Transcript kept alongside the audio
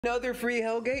Another free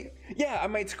hellgate? Yeah, I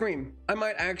might scream. I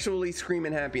might actually scream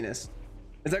in happiness.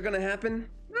 Is that gonna happen?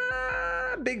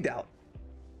 Big doubt.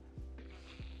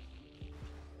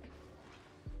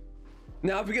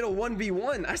 Now if we get a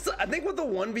 1v1, I think with the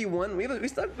 1v1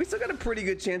 we still got a pretty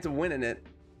good chance of winning it.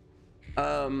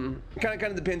 Kind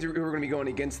of depends who we're gonna be going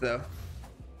against though.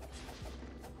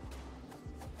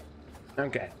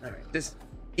 Okay, all right, just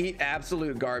eat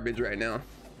absolute garbage right now.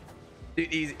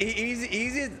 Dude,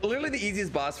 easiest, literally the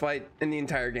easiest boss fight in the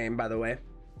entire game, by the way.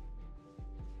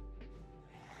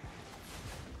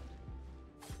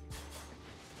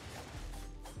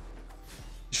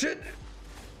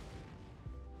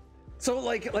 So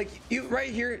like you right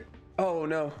here. Oh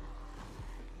no.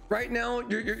 Right now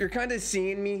you're kind of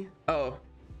seeing me. Oh,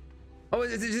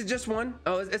 is it just one?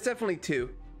 Oh, it's definitely two.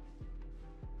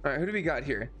 All right, who do we got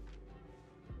here?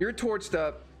 You're torched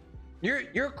up.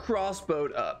 You're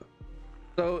crossbowed up.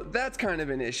 So that's kind of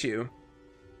an issue,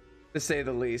 to say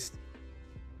the least.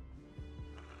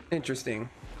 Interesting.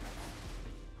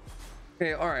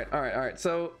 Okay, all right.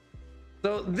 So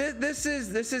this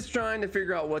is trying to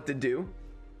figure out what to do.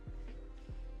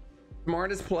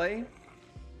 Smartest play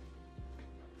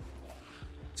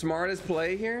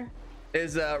here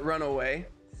is run away.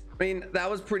 I mean,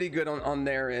 that was pretty good on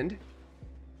their end.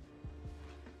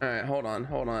 All right, hold on.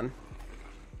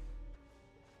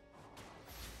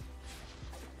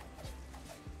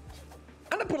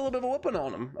 I'm gonna put a little bit of a whooping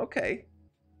on him. Okay.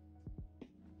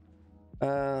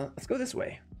 Let's go this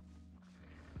way.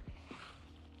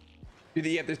 Do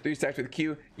you have this 3 stacks with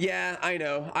Q? Yeah, I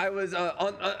know. I was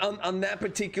on that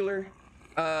particular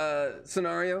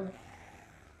scenario.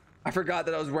 I forgot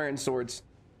that I was wearing swords.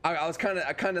 I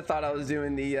kind of thought I was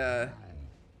doing the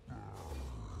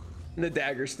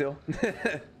dagger still.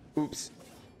 Oops.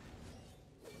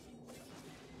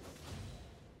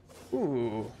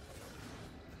 Ooh.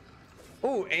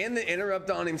 Oh, and the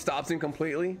interrupt on him stops him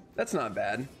completely. That's not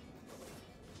bad.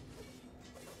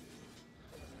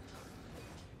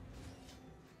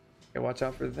 Okay, watch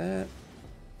out for that.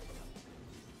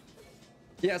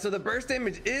 Yeah, so the burst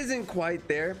damage isn't quite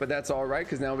there, but that's all right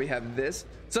because now we have this.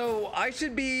 So I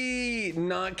should be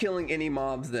not killing any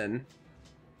mobs then.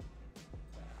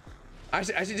 I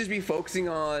should just be focusing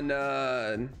on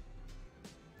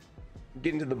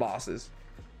getting to the bosses.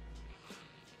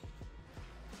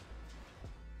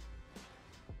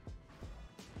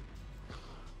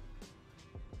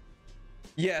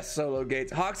 Yes, solo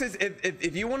gates. Hoxys,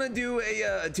 if you want to do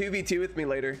a 2v2 with me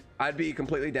later, I'd be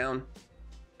completely down.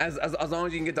 As long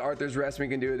as you can get to Arthur's Rest, we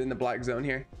can do it in the black zone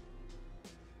here.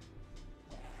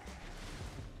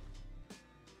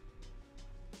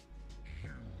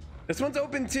 This one's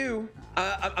open too.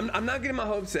 I'm not getting my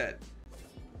hopes set.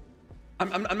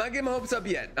 I'm not getting my hopes up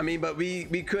yet. I mean, but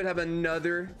we could have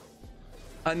another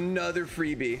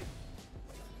freebie.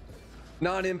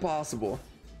 Not impossible.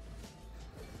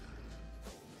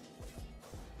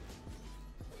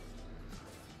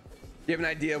 You have an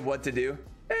idea of what to do?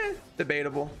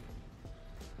 Debatable.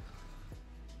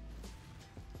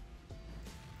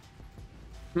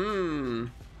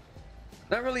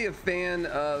 Not really a fan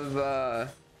of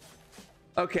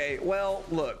okay, well,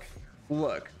 look,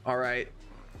 all right,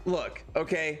 look,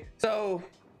 okay, so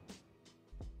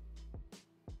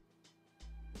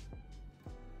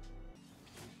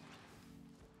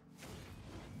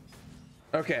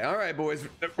okay, all right, boys,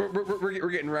 we're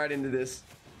getting right into this.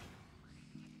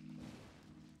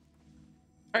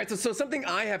 All right, so something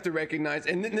I have to recognize,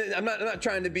 and I'm not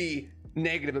trying to be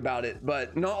negative about it,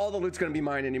 but not all the loot's gonna be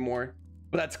mine anymore.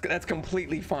 But that's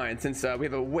completely fine since we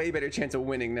have a way better chance of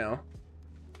winning now.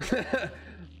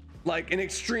 Like an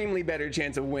extremely better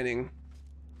chance of winning.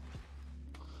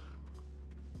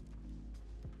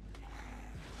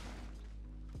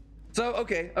 So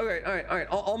okay, all right.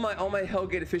 All my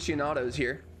Hellgate aficionados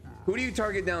here. Who do you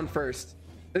target down first?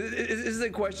 This is a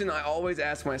question I always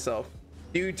ask myself.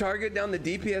 Do you target down the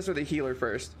DPS or the healer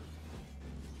first?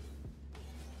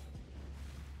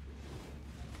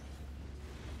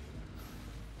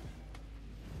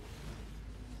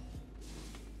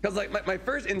 Because like my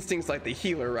first instinct's like the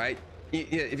healer, right?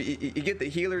 If you get the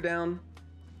healer down.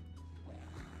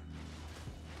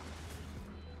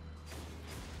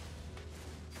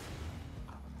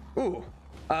 Ooh,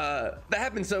 that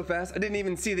happened so fast I didn't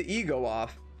even see the E go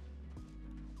off.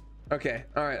 Okay,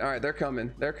 all right, they're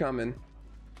coming.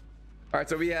 All right,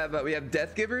 so we have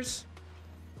death givers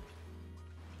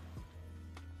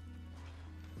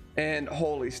and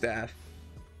holy staff.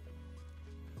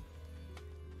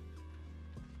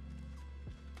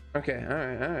 Okay, all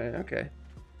right, okay.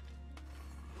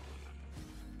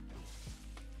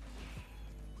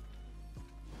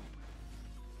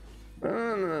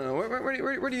 No.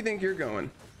 where do you think you're going?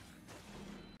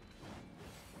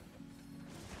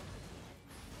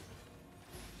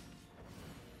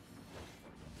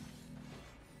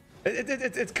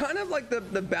 It's kind of like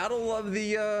the battle of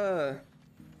the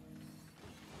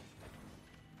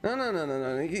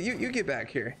no, you get back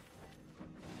here.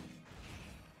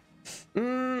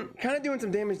 Kind of doing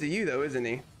some damage to you though, isn't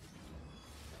he?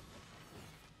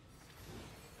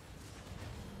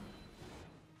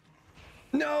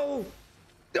 No,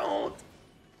 don't.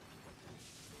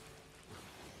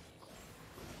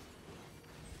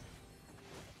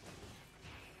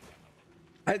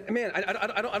 I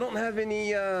don't have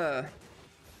any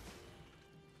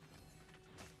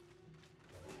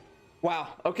wow,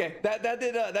 okay,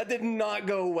 that did not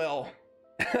go well.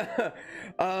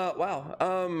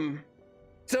 Wow.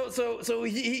 So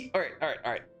he all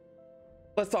right,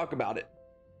 let's talk about it.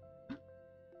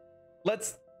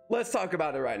 Let's talk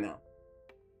about it right now.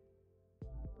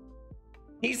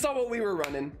 He saw what we were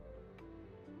running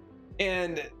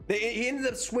and he ended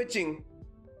up switching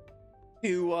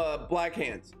to black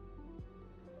hands.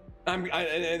 And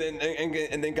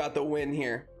then got the win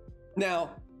here.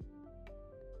 Now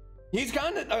he's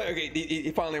kind of okay.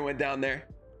 He finally went down there.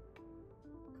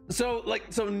 So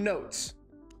notes.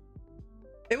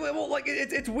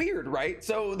 It's weird, right?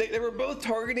 So they were both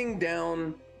targeting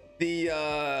down the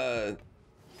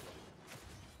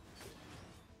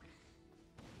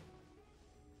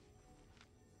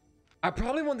I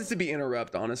probably want this to be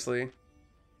interrupt, honestly.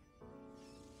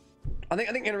 I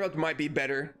think interrupt might be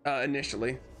better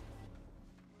initially.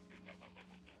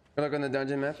 Look on the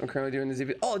dungeon map. I'm currently doing this.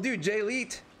 Oh, dude, Jay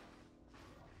Elite.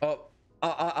 Oh,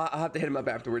 I'll have to hit him up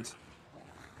afterwards.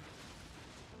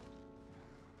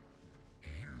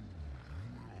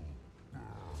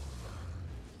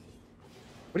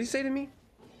 What did he say to me?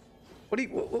 What did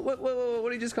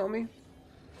he just call me?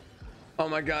 Oh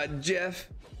my God, Jeff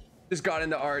just got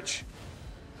into Arch.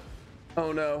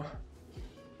 Oh no.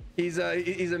 He's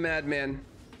a madman.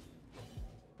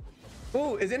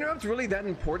 Oh, is interrupt really that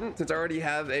important? Since I already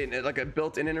have a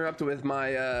built-in interrupt with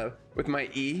my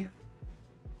E.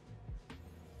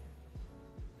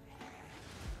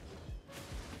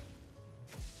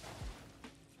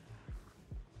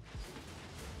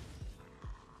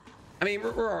 I mean,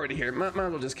 we're already here. Might as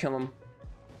well just kill him.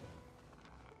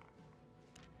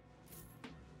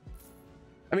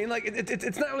 I mean, like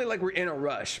it's not really like we're in a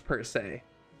rush per se.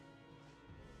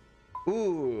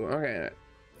 Ooh, okay.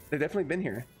 They've definitely been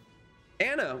here.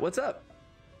 Anna, what's up?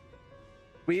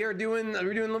 We're doing a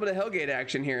little bit of Hellgate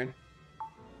action here.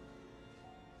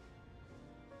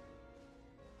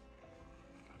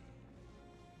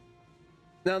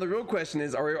 Now the real question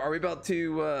is, are we about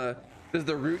to does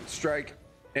the root strike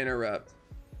interrupt?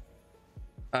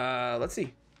 Let's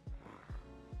see.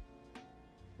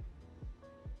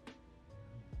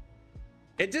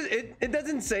 It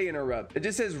doesn't say interrupt. It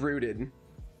just says rooted.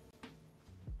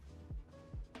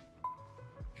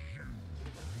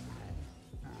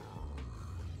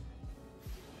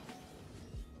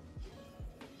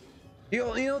 You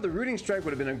know, the rooting strike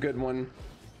would have been a good one.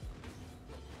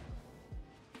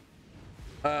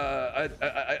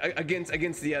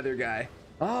 Against the other guy.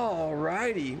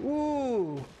 Alrighty.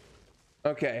 Woo.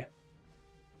 Okay.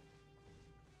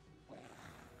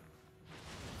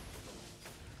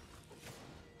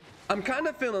 I'm kind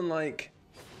of feeling like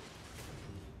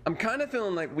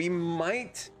we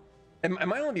might. It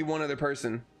might only be one other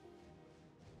person.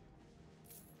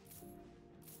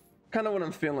 Kind of what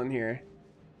I'm feeling here.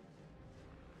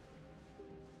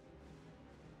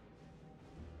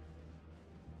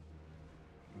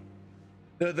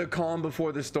 The calm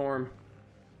before the storm.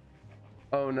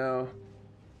 Oh no.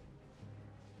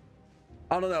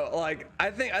 I don't know. Like I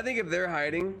think if they're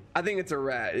hiding, I think it's a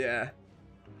rat. Yeah.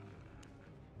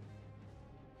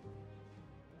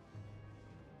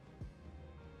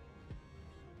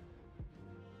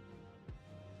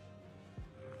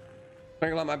 I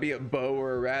think that might be a bow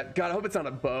or a rat. God, I hope it's not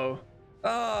a bow.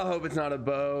 Oh, I hope it's not a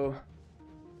bow.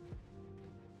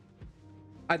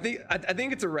 I think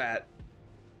it's a rat.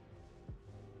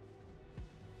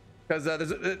 Because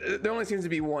there only seems to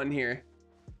be one here.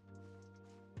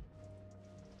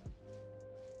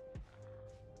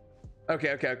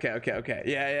 Okay.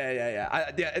 Yeah.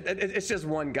 It's just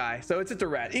one guy. So it's a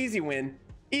rat. Easy win.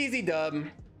 Easy dub.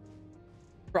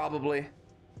 Probably.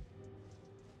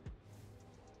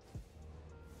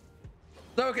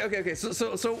 So, okay.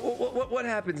 So what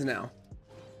happens now?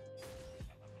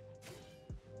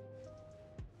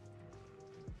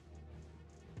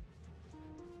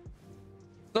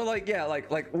 So like, yeah, like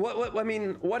what I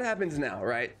mean, what happens now,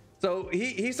 right? So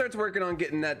he starts working on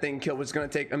getting that thing killed, which is going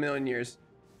to take a million years.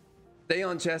 Stay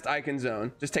on chest, icon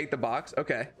zone. Just take the box.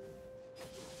 Okay.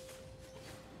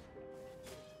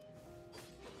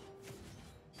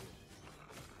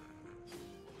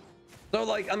 So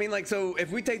like, I mean, like, so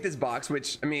if we take this box,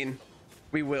 which, I mean,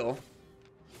 we will.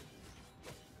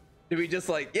 Do we just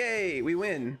like, yay, we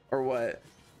win, or what?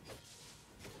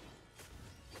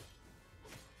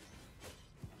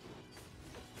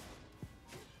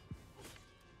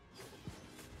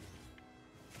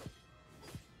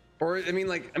 Or, I mean,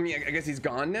 like, I guess he's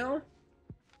gone now?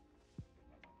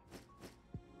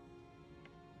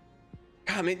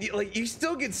 God, man, like, you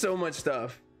still get so much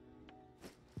stuff.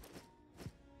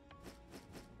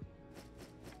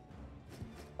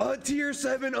 A tier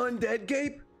 7 undead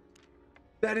cape?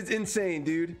 That is insane,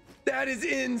 dude. That is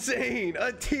insane.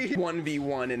 A tier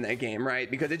 1v1 in that game, right?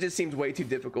 Because it just seems way too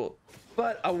difficult.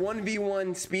 But a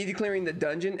 1v1 speed clearing the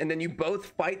dungeon, and then you both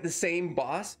fight the same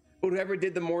boss. Whoever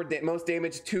did the most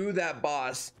damage to that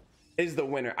boss is the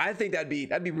winner. I think that'd be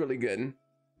really good. I'm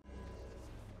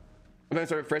gonna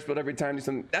start fresh build every time. Do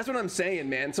something. That's what I'm saying,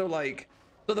 man. So like,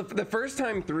 so the first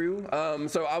time through,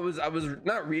 so I was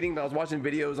not reading, but I was watching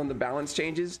videos on the balance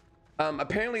changes.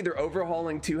 Apparently they're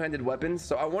overhauling two-handed weapons,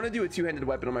 so I want to do a two-handed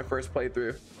weapon on my first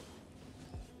playthrough.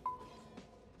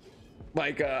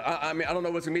 Like, I mean, I don't know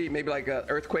what's gonna be. Maybe like a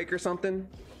earthquake or something.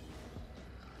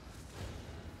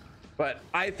 But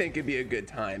I think it'd be a good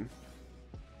time.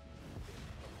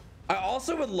 I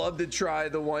also would love to try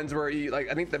the ones where you like,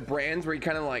 I think the brands where you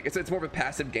kind of like, it's more of a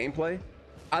passive gameplay.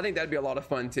 I think that'd be a lot of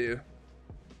fun too.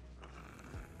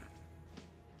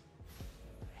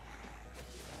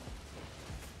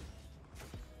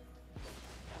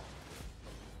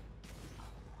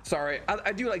 Sorry,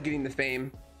 I do like getting the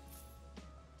fame.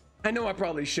 I know I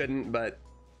probably shouldn't, but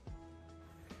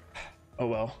oh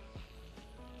well.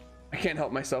 I can't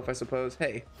help myself, I suppose.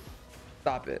 Hey,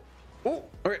 stop it. Oh,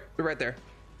 all right, they're right there.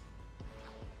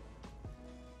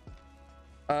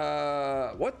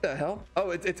 What the hell?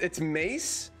 Oh, it's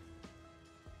mace.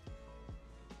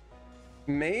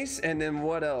 Mace, and then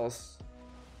what else?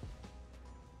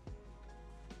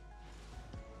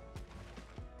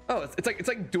 Oh, it's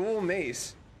like dual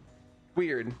mace.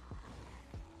 Weird.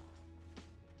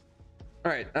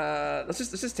 All right, let's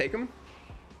just take them.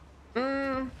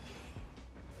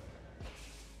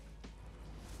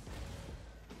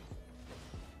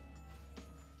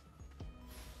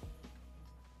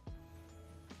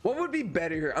 What would be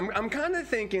better here? I'm kind of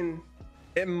thinking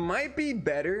it might be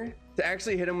better to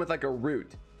actually hit him with like a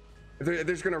root. If they're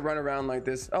just gonna run around like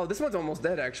this. Oh, this one's almost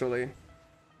dead actually.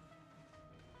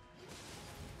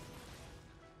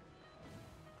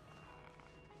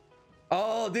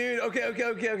 Oh, dude.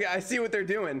 Okay. I see what they're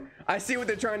doing. I see what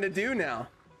they're trying to do now.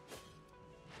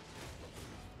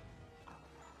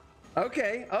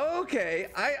 Okay.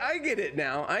 I get it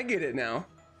now.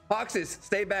 Hoxys,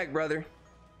 stay back, brother.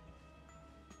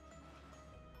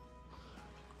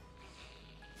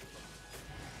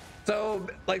 So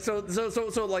like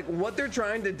like what they're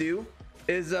trying to do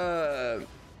is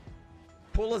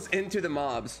pull us into the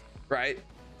mobs, right?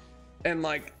 And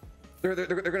like they're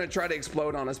gonna try to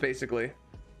explode on us basically.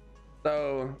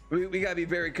 So we gotta be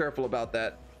very careful about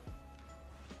that.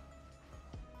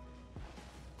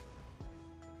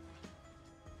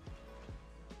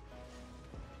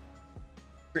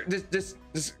 Just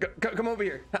come over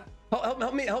here.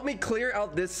 Help me clear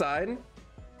out this side.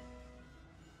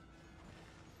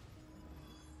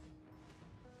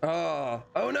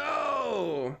 Oh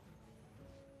no!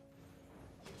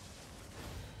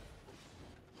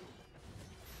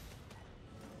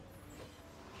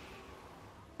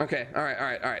 Okay, all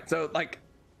right. So like,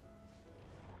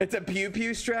 it's a pew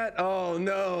pew strat. Oh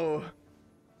no!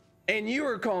 And you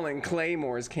were calling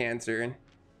Claymore's cancer.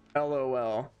 LOL.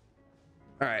 All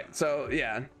right, so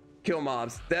yeah, kill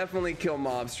mobs. Definitely kill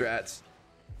mob strats.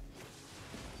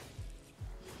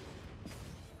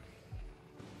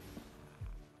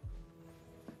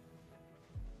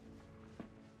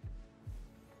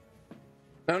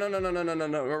 No.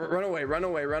 Run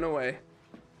away.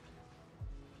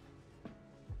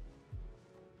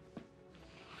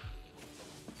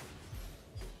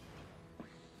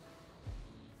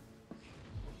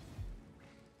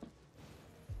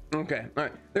 Okay, all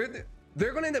right.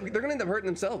 They're gonna end up hurting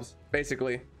themselves,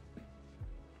 basically.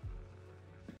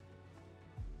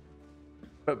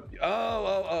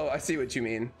 Oh, I see what you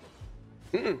mean.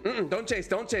 Don't chase.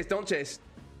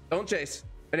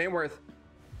 It ain't worth.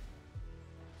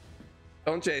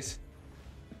 Don't chase.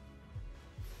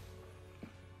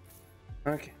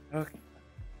 Okay.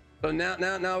 So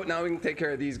now we can take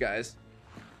care of these guys.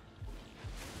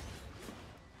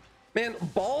 Man,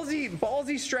 ballsy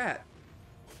strat.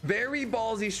 Very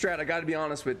ballsy strat, I gotta be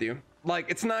honest with you. Like,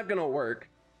 it's not gonna work.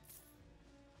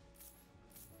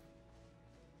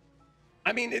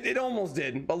 I mean, it almost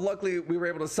did, but luckily we were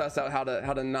able to suss out how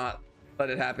to not let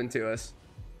it happen to us.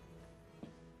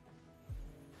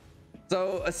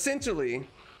 So essentially,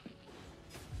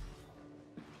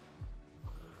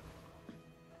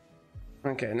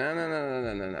 okay,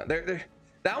 no.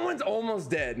 That one's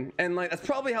almost dead, and like that's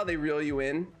probably how they reel you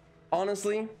in.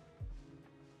 Honestly,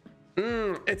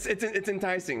 it's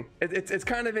enticing. It's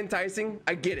kind of enticing.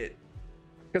 I get it,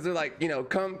 because they're like, you know,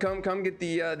 come get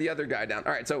the other guy down.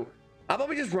 All right, so how about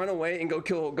we just run away and go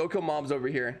kill mobs over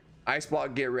here? Ice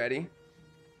block, get ready.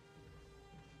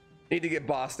 Need to get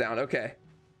boss down. Okay.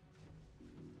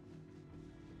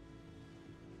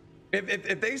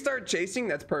 If they start chasing,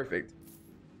 that's perfect.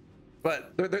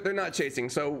 But they're not chasing,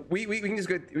 so we can just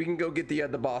go get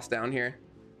the boss down here.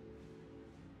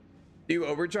 Do you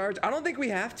overcharge? I don't think we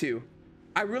have to.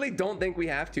 I really don't think we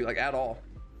have to, like, at all.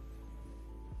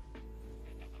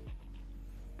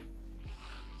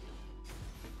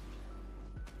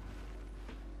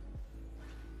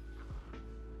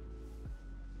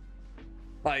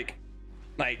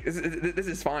 Like this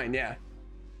is fine, yeah.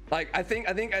 Like I think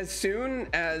as soon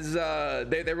as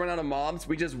they run out of mobs,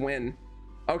 we just win.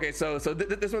 Okay, so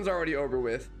this one's already over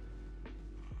with.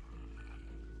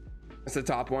 It's the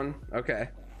top one. Okay.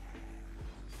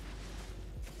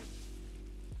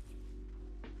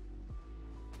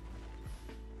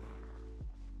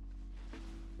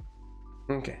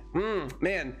 Okay.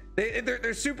 Man,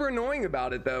 they're super annoying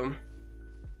about it though.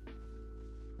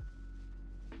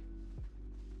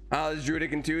 This is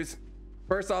Druidic and Twos.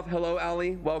 First off, hello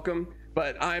Ali, welcome.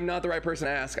 But I'm not the right person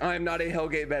to ask. I'm not a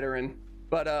Hellgate veteran.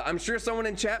 But I'm sure someone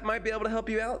in chat might be able to help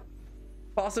you out.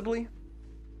 Possibly.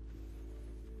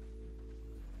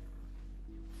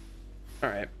 All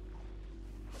right.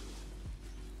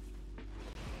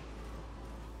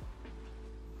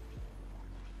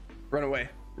 Run away.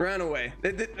 Run away.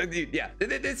 Yeah.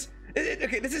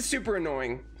 Okay, this is super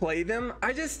annoying. Play them.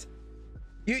 I just...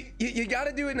 You got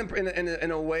to do it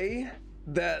in a way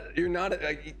that you're not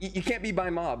like, you can't be by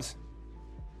mobs.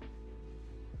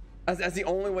 That's the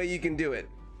only way you can do it.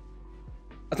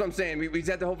 That's what I'm saying. We just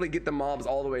have to hopefully get the mobs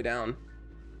all the way down.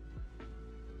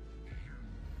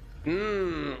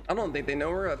 I don't think they know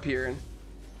we're up here.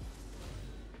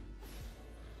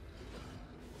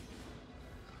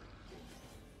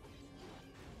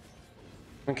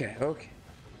 Okay.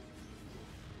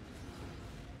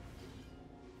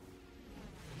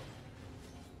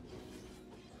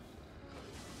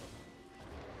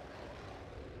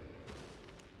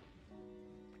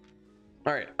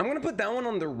 All right, I'm gonna put that one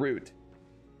on the root.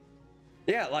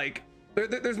 Yeah, like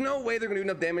there's no way they're gonna do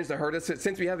enough damage to hurt us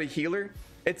since we have a healer.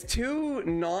 It's two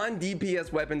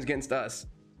non-DPS weapons against us,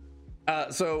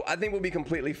 so I think we'll be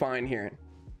completely fine here.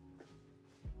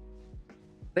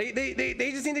 They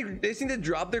just need to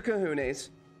drop their kahunas,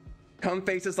 come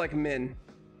face us like men,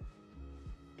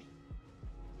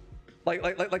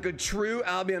 like a true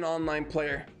Albion Online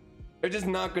player. They're just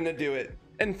not gonna do it.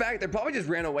 In fact, they probably just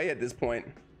ran away at this point.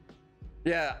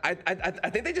 Yeah, I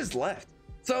think they just left.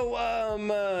 So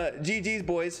GG's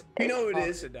boys, you know who it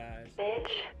is.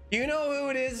 You know who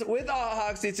it is with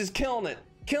Hoxys. It's just killing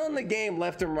the game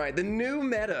left and right. The new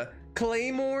meta,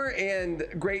 Claymore and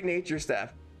Great Nature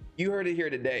Staff. You heard it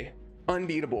here today.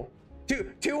 Unbeatable.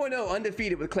 2-0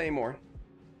 undefeated with Claymore.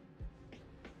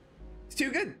 It's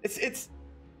too good. It's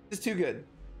just too good.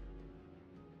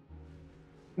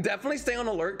 Definitely stay on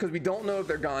alert because we don't know if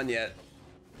they're gone yet.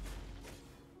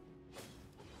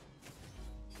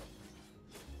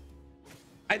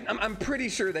 I'm pretty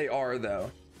sure they are though.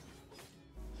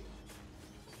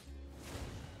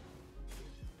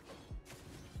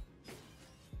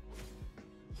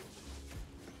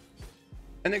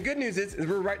 And the good news is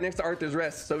we're right next to Arthur's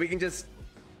Rest, so we can just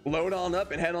load on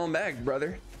up and head on back,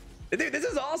 brother. Dude, this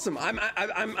is awesome.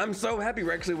 I'm so happy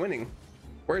we're actually winning.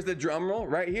 Where's the drum roll?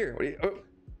 Right here. What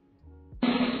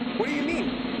do you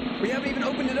mean? We haven't even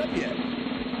opened it up yet.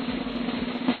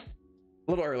 A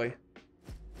little early.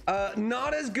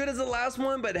 Not as good as the last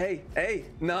one, but hey,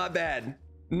 not bad.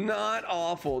 Not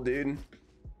awful, dude.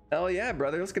 Hell yeah,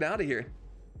 brother. Let's get out of here.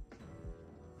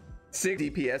 6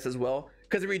 DPS as well,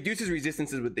 because it reduces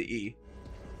resistances with the E.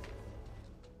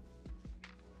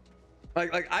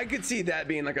 Like I could see that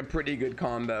being like a pretty good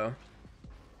combo.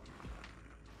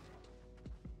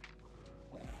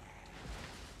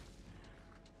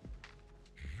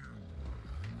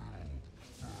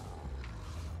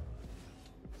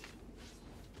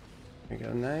 There we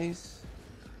go, nice.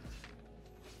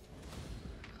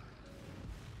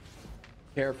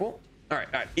 Careful. All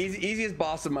right, easiest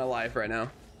boss of my life right now.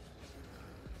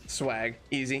 Swag,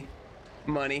 easy.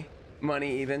 Money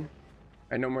even. All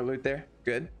right, no more loot there.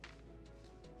 Good.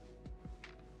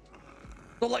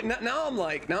 So like now I'm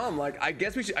like I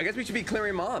guess we should be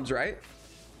clearing mobs, right?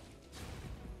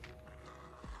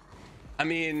 I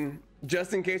mean,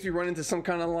 just in case we run into some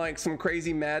kind of like some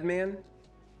crazy madman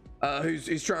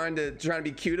who's trying to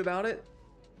be cute about it.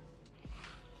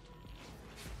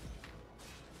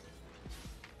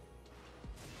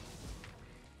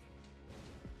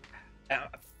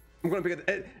 I'm gonna pick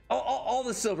up all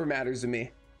the silver matters to me.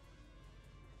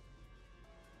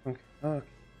 Okay. Okay.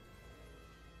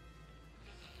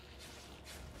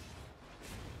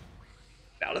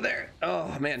 Out of there.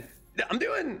 Oh man, I'm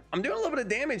doing a little bit of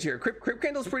damage here.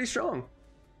 Cryptcandle's pretty strong,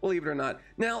 believe it or not.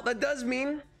 Now that does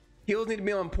mean heals need to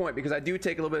be on point because I do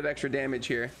take a little bit of extra damage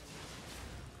here.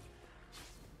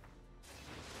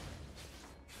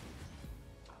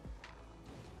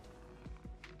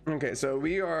 Okay, so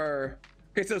we are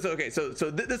so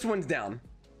this one's down.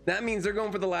 That means they're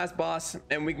going for the last boss,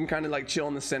 and we can kind of like chill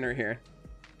in the center here.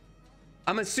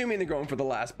 I'm assuming they're going for the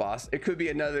last boss. It could be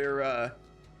another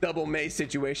double mace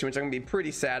situation, which I'm gonna be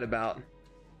pretty sad about.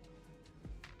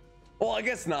 Well, I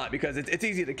guess not, because it's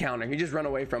easy to counter. You just run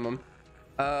away from them.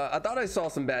 I thought I saw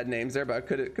some bad names there, but I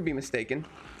could be mistaken.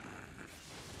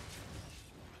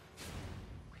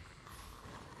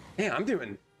 Yeah, I'm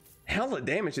doing hella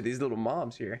damage to these little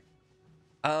mobs here.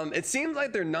 It seems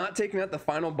like they're not taking out the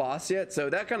final boss yet, so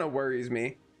that kind of worries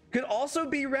me. Could also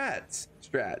be rats.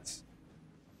 Strats.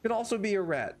 Could also be a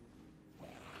rat.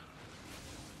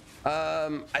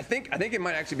 I think it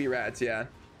might actually be rats, yeah.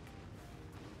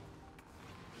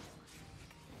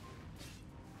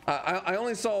 I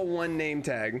only saw one name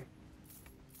tag.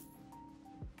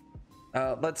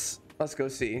 Let's go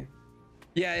see.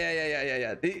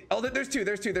 Yeah. Oh, there's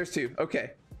two.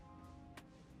 Okay.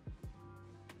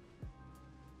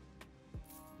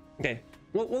 Okay,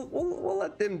 we'll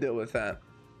let them deal with that.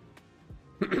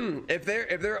 if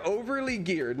they're overly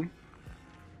geared,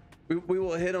 we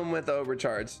will hit them with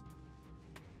overcharge.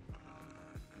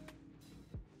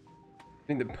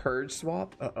 Need the purge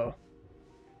swap. Uh-oh.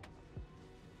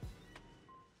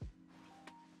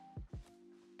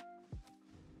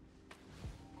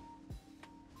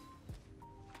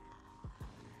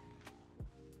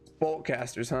 Bolt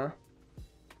casters, huh?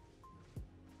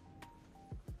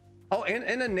 Oh,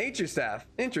 and a nature staff.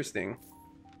 Interesting.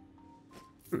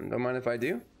 Don't mind if I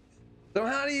do. So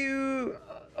how do you...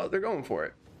 oh, they're going for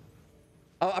it.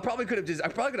 Oh, I probably could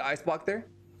have ice block there.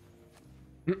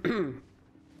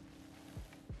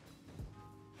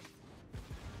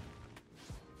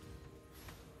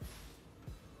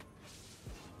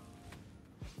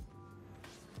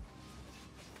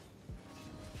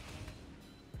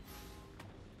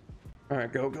 All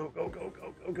right,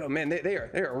 go. Man, they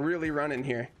are really running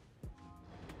here.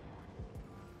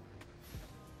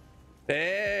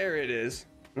 There it is.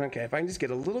 Okay, if I can just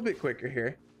get a little bit quicker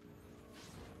here.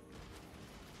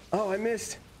 Oh, I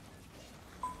missed.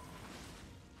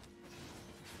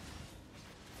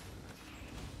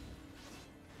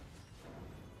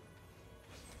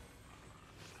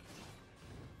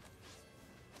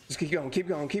 Just keep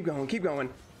going.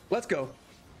 Let's go.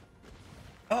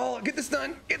 Oh, get the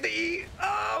stun. Get the E.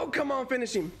 Oh, come on,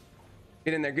 finish him.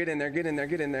 Get in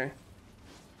there.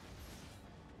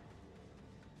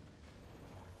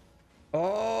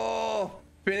 Oh,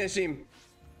 finish him.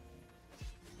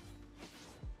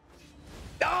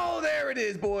 Oh, there it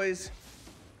is, boys.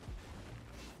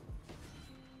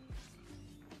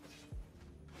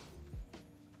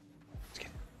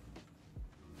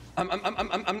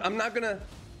 I'm not gonna.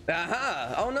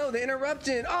 Aha. Oh no, the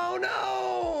interruption. Oh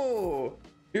no.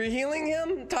 You're healing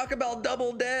him? Talk about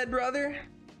double dead, brother.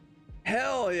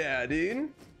 Hell yeah, dude.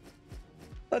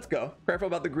 Let's go. Careful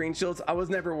about the green shields. I was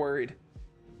never worried.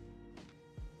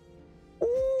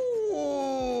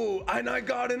 Ooh, and I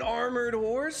got an armored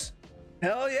horse.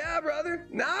 Hell yeah, brother.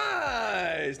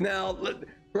 Nice. Now,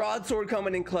 broadsword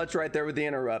coming in clutch right there with the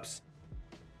interrupts.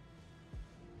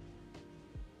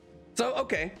 So,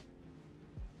 okay.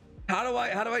 How do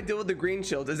I deal with the green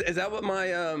shields? Is that what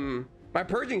my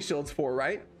purging shield's for,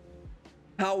 right?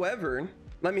 However,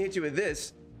 let me hit you with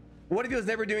this. What if he was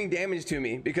never doing damage to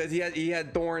me because he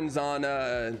had thorns on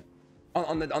the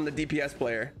DPS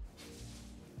player?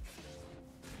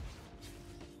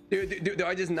 Do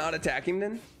I just not attack him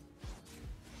then?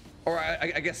 Or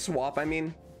I guess swap, I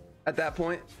mean, at that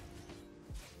point.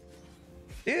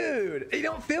 Dude, you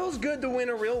know, it feels good to win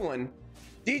a real one.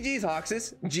 GG's,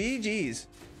 Hoxys. GG's.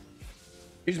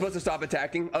 You're supposed to stop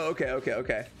attacking? Oh,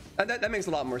 okay. That makes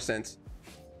a lot more sense.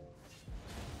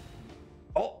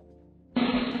 Oh.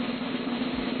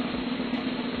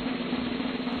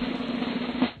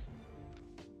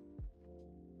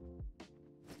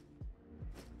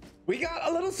 We got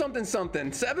a little something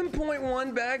something.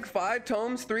 7.1 bag, 5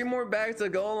 tomes, 3 more bags to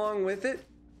go along with it.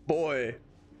 Boy,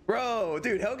 bro,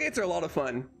 dude, hellgates are a lot of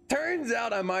fun. Turns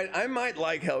out I might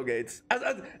like hellgates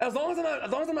as long as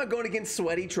I'm not going against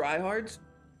sweaty tryhards,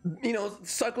 you know,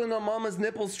 suckling on mama's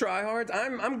nipples tryhards.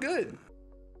 I'm good.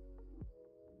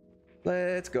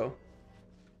 Let's go.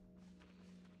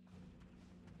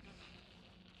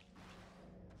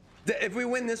 If we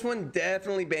win this one,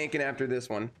 definitely banking after this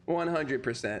one,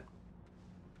 100%.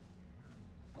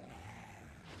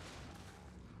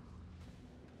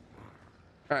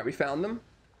 All right, we found them.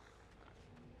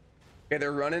 Okay,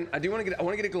 they're running. I want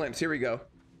to get a glimpse. Here we go.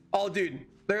 Oh, dude,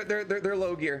 they're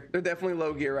low gear. They're definitely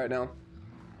low gear right now.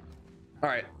 All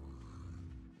right.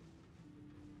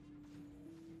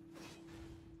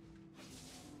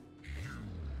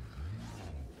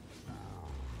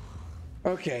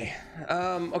 Okay.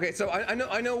 Okay. So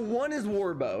I know one is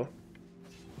Warbow.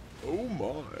 Oh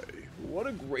my! What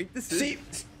a great decision.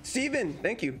 Steven,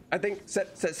 thank you. I think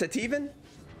Steven.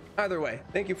 Either way,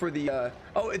 thank you for the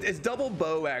oh, it's double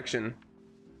bow action.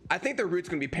 I think the root's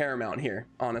gonna be paramount here,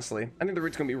 honestly. I think the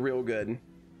root's gonna be real good.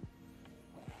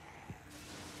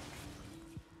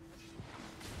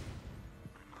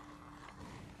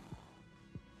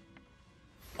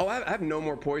 Oh, I have no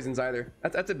more poisons either.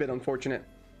 That's a bit unfortunate.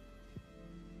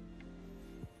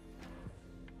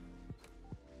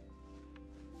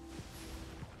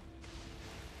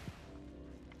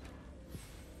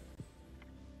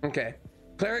 Okay.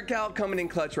 Cleric Cal coming in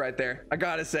clutch right there. I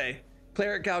gotta say,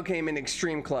 Cleric Cal came in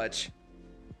extreme clutch.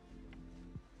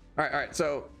 All right.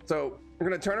 So we're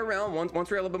gonna turn around once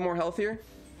we're a little bit more health here.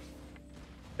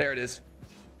 There it is.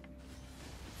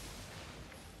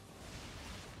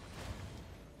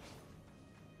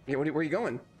 Yeah, where are you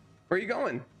going? Where are you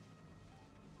going?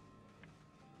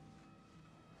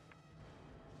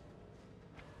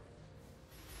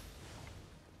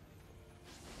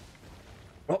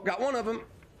 Oh, got one of them.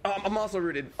 I'm also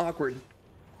rooted. Awkward.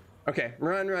 Okay,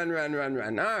 run. All right.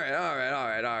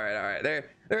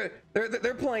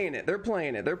 They're playing it. They're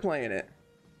playing it.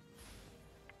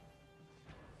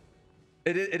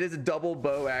 It is a double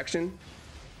bow action.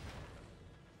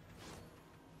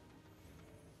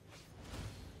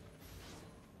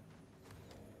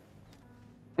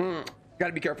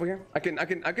 Gotta be careful here. I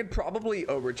could probably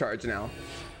overcharge now.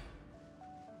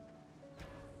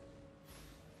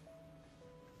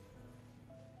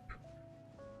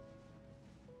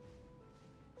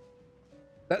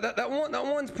 That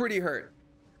one's pretty hurt.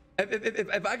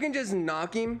 If I can just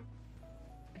knock him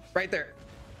right there.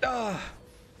 That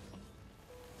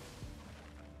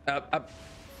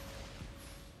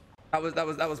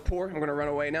was poor. I'm gonna run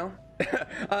away now.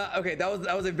 Okay, that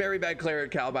was a very bad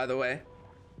cleric Cal, by the way.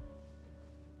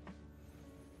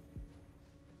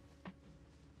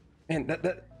 And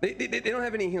they don't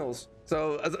have any heals,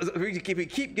 so if we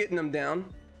keep getting them down.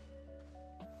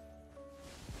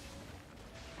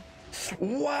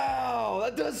 Wow,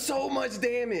 that does so much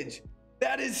damage.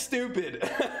 That is stupid.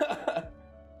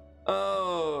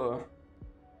 Oh.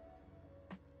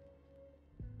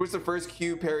 What's the first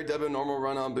Q parry W normal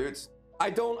run on boots? I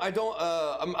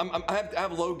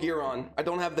have low gear on. I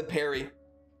don't have the parry.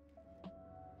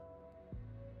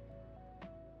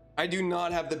 I do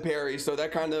not have the parry, so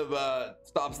that kind of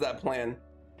stops that plan.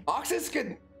 Hoxys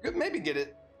could maybe get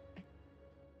it.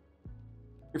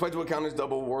 Your fight to counters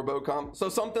double warbow comp. So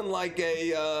something like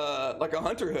a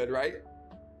hunter hood, right?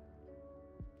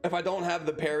 If I don't have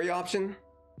the parry option.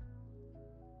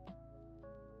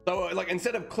 So like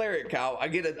instead of cleric cow, I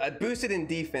get a boosted in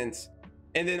defense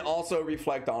and then also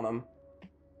reflect on them.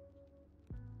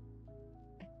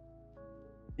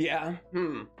 Yeah.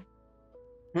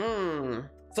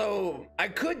 So I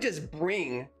could just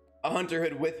bring a hunter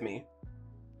hood with me.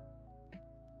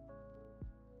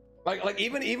 Like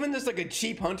even just like a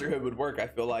cheap hunter hood would work, I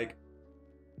feel like.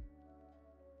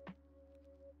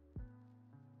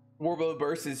 Warbow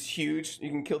burst is huge. You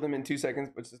can kill them in 2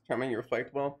 seconds, but just determining your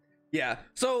reflect well. Yeah.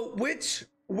 So which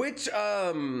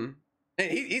and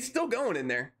he's still going in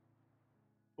there.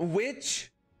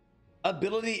 Which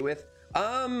ability with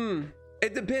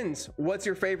it depends. What's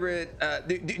your favorite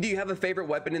do you have a favorite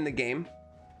weapon in the game?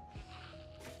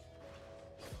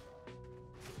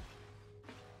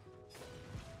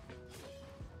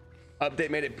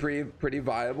 Update made it pretty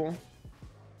viable.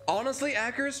 Honestly,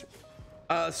 Ackers,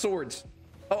 swords.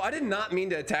 Oh, I did not mean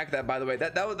to attack that, by the way.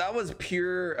 That was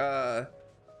pure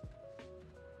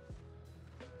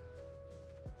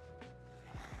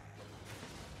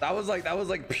that was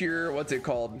like pure, what's it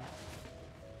called?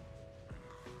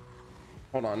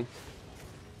 Hold on.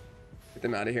 Get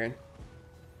them out of here.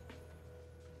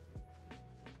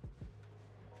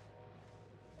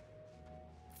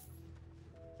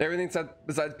 Everything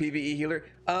besides PvE healer.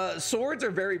 Swords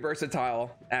are very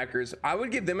versatile, Ackers. I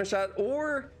would give them a shot,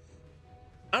 or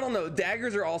I don't know.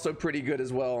 Daggers are also pretty good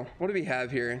as well. What do we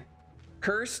have here?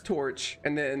 Curse, Torch,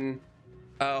 and then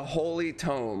Holy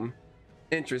Tome.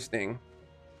 Interesting.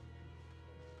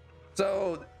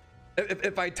 So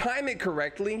if I time it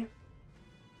correctly,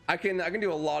 I can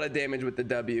do a lot of damage with the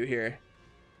W here.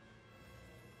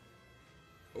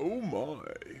 Oh my.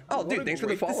 Oh, dude, thanks for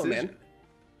the follow, man.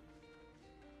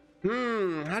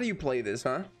 How do you play this,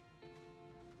 huh?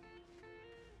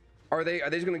 Are they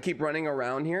just gonna keep running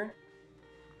around here?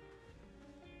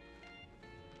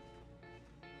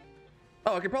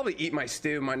 Oh, I could probably eat my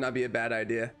stew. Might not be a bad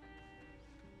idea.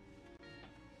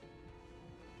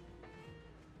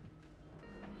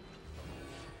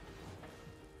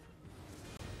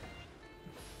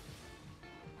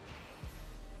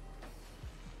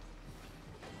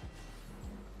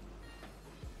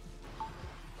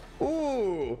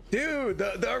 Ooh, dude,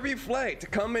 the reflect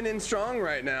coming in strong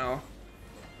right now.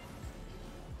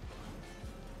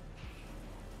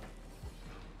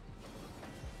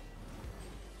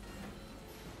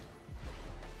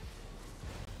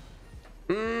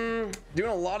 Doing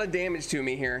a lot of damage to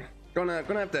me here. Gonna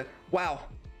have to. Wow,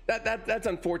 that's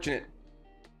unfortunate.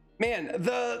 Man,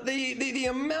 the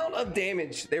amount of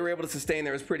damage they were able to sustain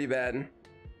there was pretty bad.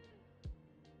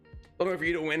 Looking for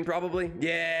you to win, probably.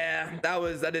 Yeah,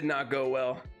 that did not go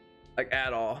well, like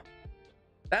at all.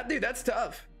 Dude, that's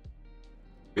tough.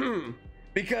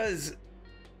 Because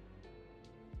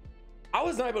I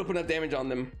was not able to put enough damage on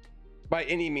them by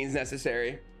any means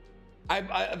necessary.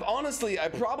 I've honestly,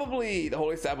 the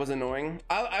Holy Staff was annoying.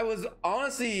 I was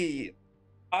honestly,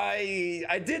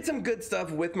 I did some good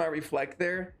stuff with my reflect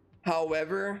there.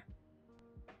 However,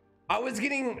 I was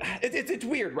getting, it's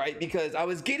weird, right? Because I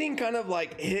was getting kind of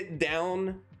like hit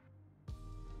down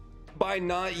by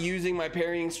not using my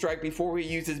parrying strike before he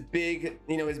used his big,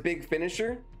 his big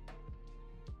finisher.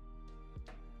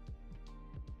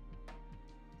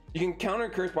 You can counter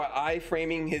curse by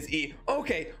I-framing his E.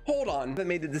 Okay, hold on. I haven't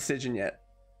made the decision yet.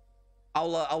 I'll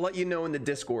let you know in the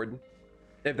Discord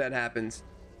if that happens.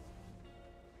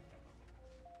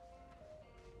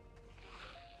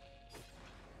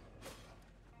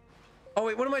 Oh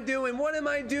wait, what am I doing? What am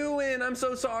I doing? I'm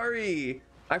so sorry.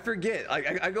 I forget.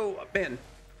 I go, man.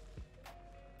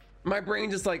 My brain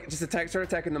just start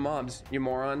attacking the mobs, you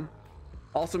moron.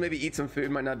 Also, maybe eat some food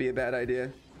might not be a bad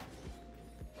idea.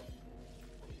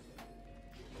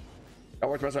 I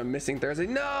worked myself missing Thursday.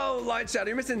 No, Light Shadow,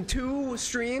 you're missing 2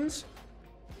 streams.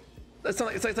 That's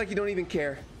not. It's like you don't even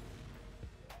care.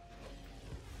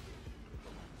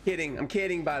 Kidding. I'm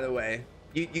kidding. By the way,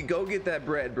 you go get that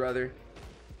bread, brother.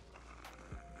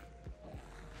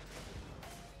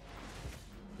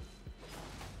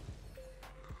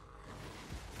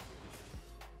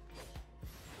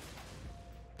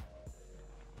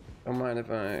 Don't mind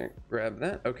if I grab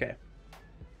that. Okay.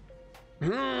 All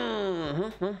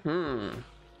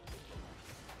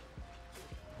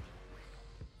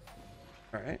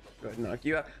right, go ahead and knock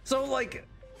you out. So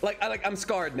I'm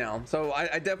scarred now, so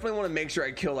I definitely want to make sure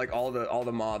I kill like all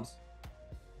the mobs,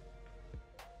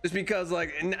 just because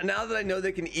now that I know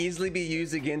they can easily be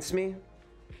used against me,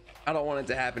 I don't want it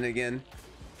to happen again.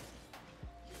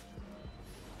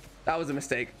 That was a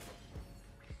mistake.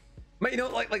 But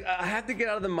I have to get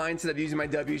out of the mindset of using my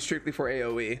W strictly for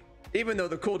AoE. Even though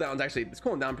the cooldown's it's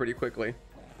cooling down pretty quickly.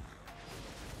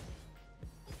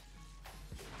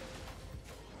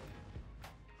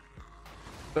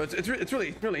 So it's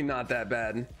really not that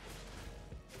bad.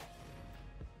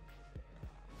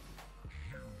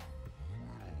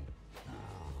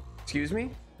 Excuse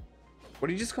me? What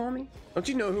did you just call me? Don't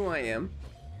you know who I am?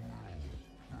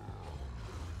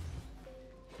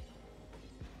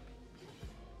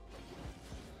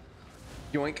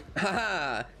 Yoink.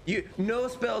 Haha. You no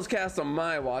spells cast on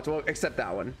my watch. Well, except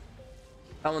that one.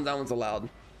 That one's allowed.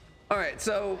 All right,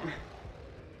 so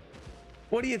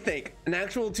what do you think? An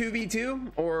actual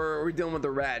 2v2, or are we dealing with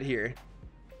the rat here?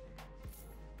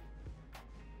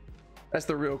 That's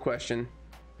the real question.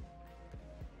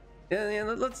 Yeah,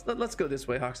 let's go this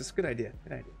way, Hoxys. Good idea.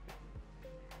 Good idea.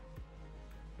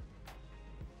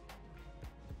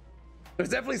 There's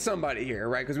definitely somebody here,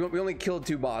 right? Because we only killed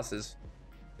 2 bosses.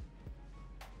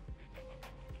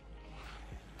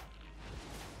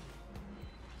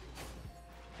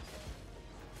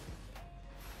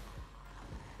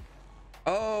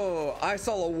 Oh, I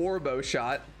saw a warbow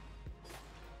shot.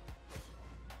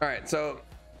 All right, so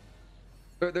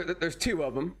there's 2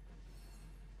 of them.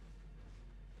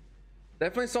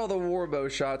 Definitely saw the warbow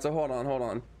shot. So hold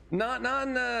on. Not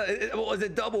well, is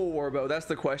it double warbow? That's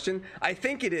the question. I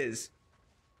think it is.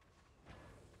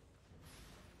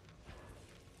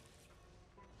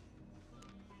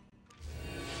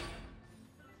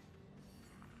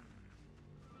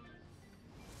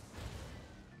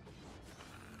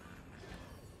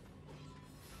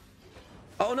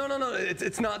 Oh no, no, no,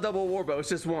 it's not double warbow, it's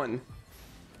just one.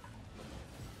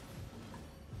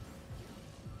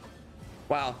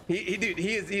 Wow, dude,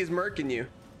 he is murking you.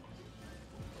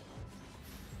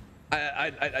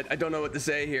 I don't know what to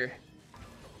say here.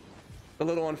 A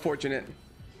little unfortunate.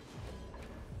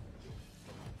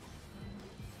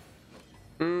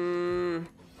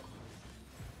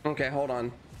 Okay, hold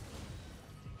on.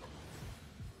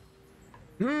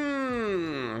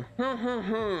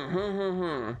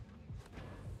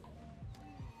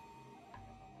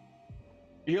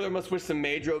 Healer must switch some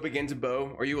mage robe against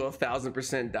bow, or you will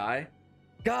 1000% die.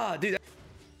 God, dude.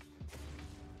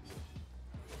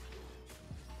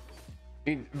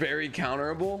 Very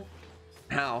counterable.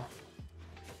 How?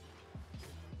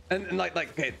 And like,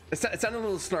 okay, it sounded a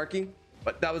little snarky,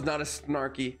 but that was not a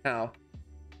snarky how.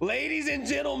 Ladies and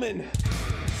gentlemen,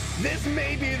 this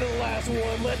may be the last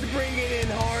one. Let's bring it in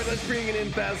hard. Let's bring it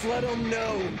in fast. Let them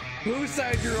know whose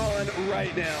side you're on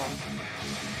right now.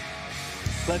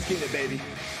 Let's get it, baby.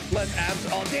 Let's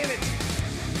oh, damn it.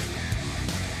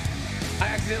 I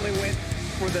accidentally went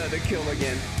for the kill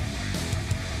again.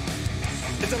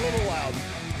 It's a little loud.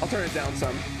 I'll turn it down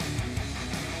some.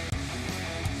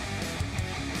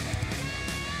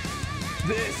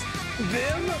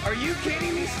 Them? Are you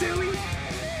kidding me, Stewie?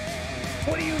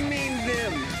 What do you mean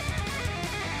them?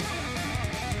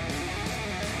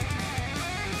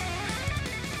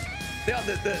 Yeah,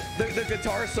 the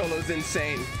guitar solo is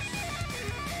insane.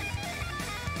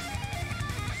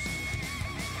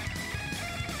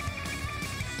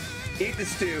 Eat the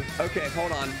stew. Okay,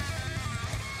 hold on.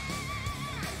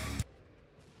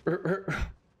 We're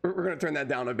gonna turn that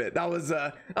down a bit. That was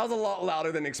a lot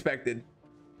louder than expected.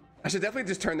 I should definitely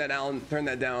just turn that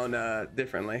down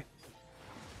differently.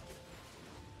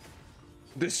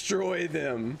 Destroy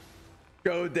them.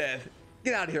 Go death.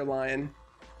 Get out of here, lion.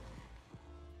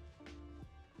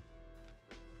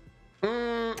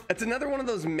 It's another one of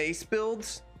those mace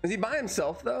builds. Is he by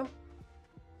himself though?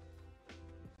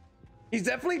 He's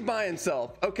definitely by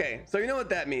himself. Okay, so you know what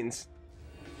that means.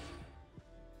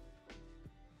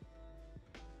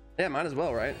 Yeah, might as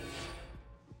well, right?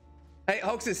 Hey,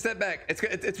 Hoxys, step back.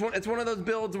 It's one of those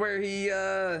builds where he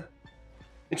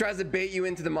tries to bait you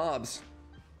into the mobs.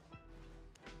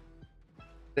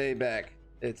 Stay back.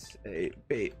 It's a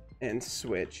bait and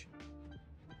switch.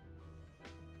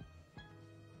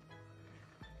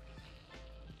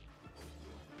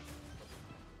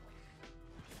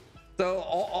 So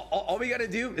all we gotta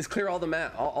do is clear all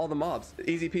the all the mobs.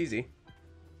 Easy peasy.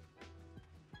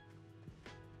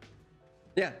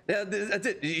 Yeah, that's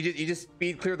it. You just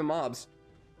speed clear the mobs,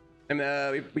 and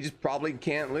we just probably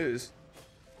can't lose.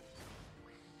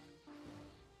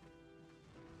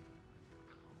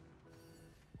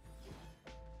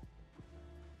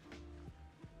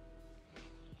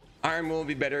 Iron will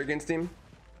be better against him.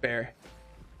 Fair.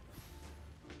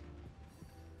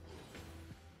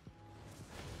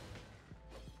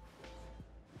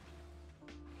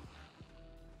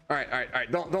 All right.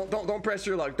 Don't press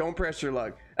your luck. Don't press your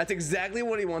luck. That's exactly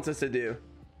what he wants us to do.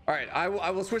 All right, I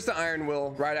will switch to Iron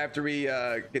Will right after we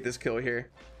get this kill here.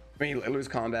 I mean, lose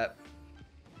combat.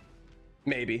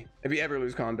 Maybe if you ever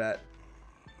lose combat.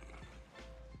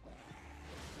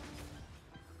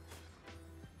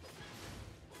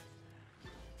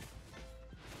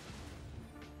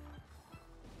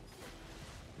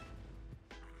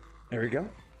 There we go.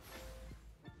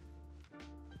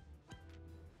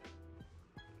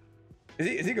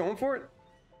 Is he going for it?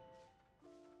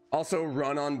 Also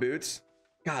run on boots.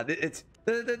 God, it's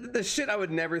the shit I would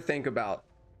never think about.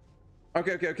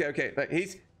 Okay. Like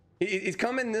he's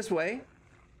coming this way.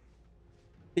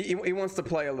 He wants to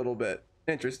play a little bit.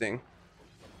 Interesting.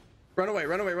 Run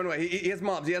away. He has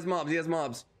mobs. He has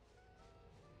mobs.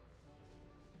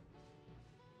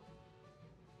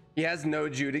 He has no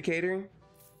adjudicator.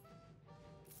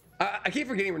 I keep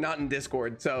forgetting we're not in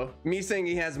Discord, so me saying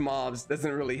he has mobs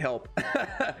doesn't really help.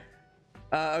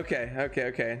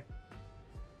 Okay.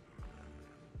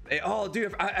 Hey, oh,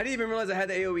 dude, I didn't even realize I had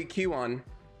the AoE Q on.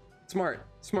 Smart.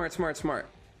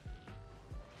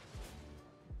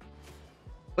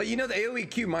 But you know, the AoE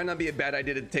Q might not be a bad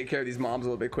idea to take care of these mobs a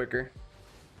little bit quicker.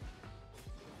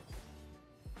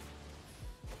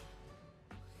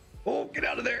 Oh, get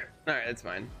out of there. All right, that's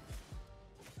fine.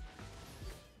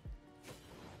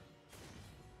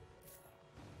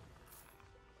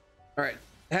 All right,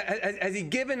 has he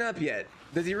given up yet?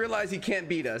 Does he realize he can't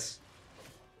beat us?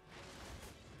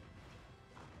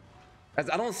 As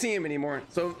I don't see him anymore,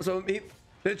 so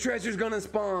the treasure's gonna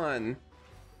spawn.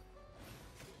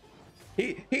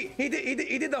 He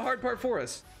did the hard part for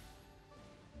us.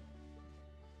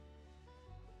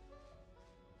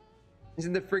 He's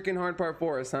in the freaking hard part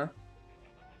for us, huh?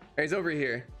 He's over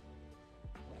here.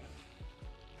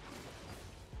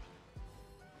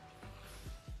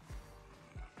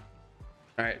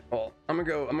 All right, well, I'm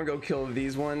gonna go kill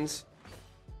these ones.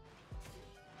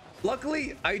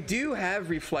 Luckily, I do have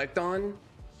reflect on,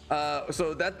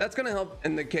 so that's gonna help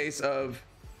in the case of.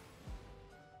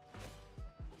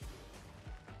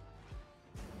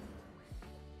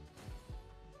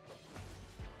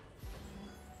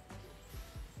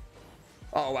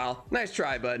 Oh wow, nice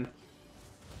try, bud.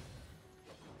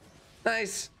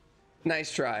 Nice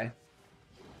try.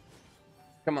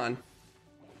 Come on.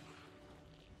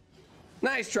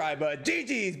 Nice try, bud.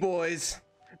 GG's, boys.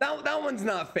 That one's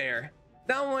not fair.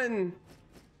 That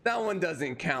one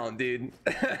doesn't count, dude.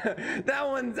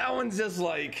 that one's just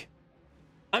like,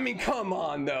 I mean, come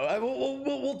on though.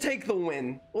 We'll take the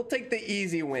win. We'll take the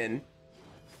easy win.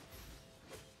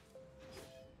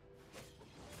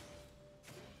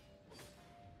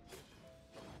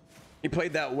 He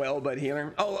played that well, but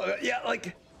healer. Oh yeah,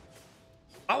 like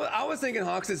I was thinking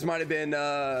Hoxys might have been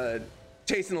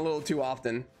chasing a little too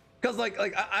often, because like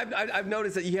I've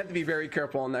noticed that you have to be very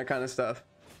careful on that kind of stuff.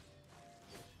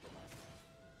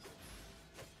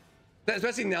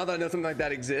 Especially now that I know something like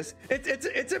that exists.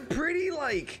 It's a pretty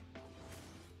like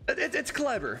it's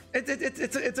clever.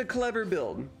 It's a clever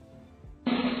build.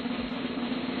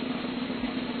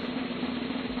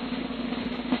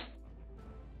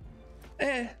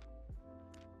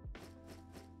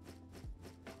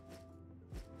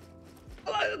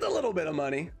 It's a little bit of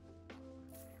money.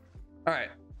 All right.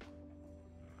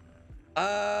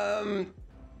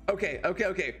 Okay.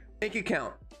 Make it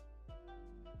count.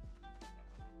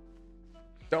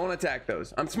 Don't attack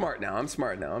those. I'm smart now.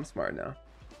 200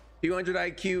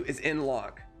 IQ is in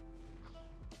lock.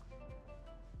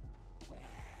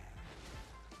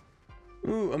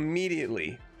 Ooh,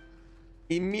 immediately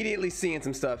seeing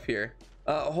some stuff here.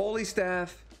 Holy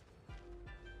staff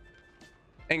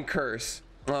and curse.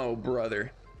 Oh,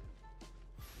 brother.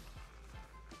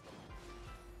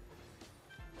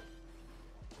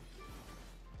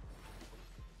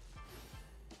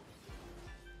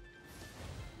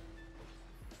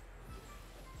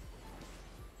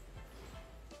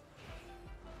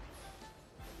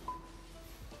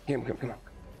 Come on.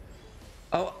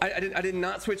 Oh, I did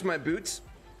not switch my boots.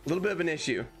 A little bit of an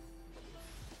issue.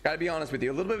 Gotta be honest with you.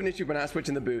 A little bit of an issue by not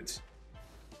switching the boots.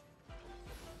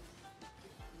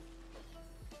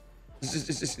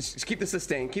 Just keep the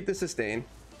sustain. Keep the sustain.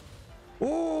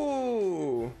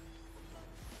 Ooh.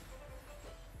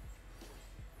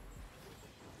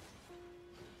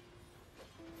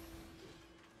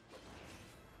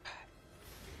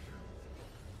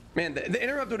 Man, the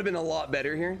interrupt would have been a lot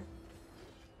better here.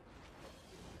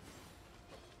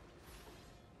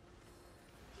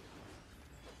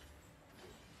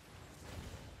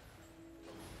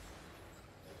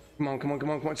 Come on.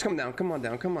 Just come down. Come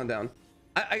on down.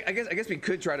 I guess we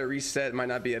could try to reset. It might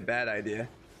not be a bad idea.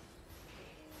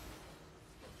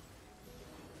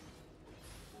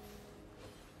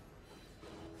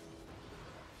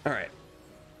 All right.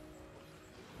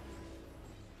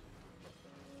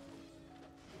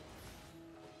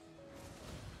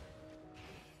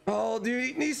 Oh,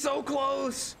 dude, he's so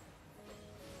close.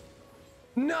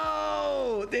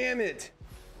 No, damn it.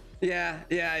 Yeah.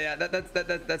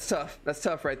 That's tough. That's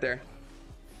tough right there.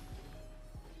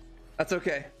 That's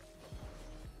okay.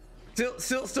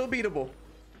 Still beatable.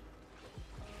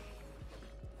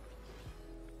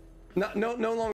 No longer.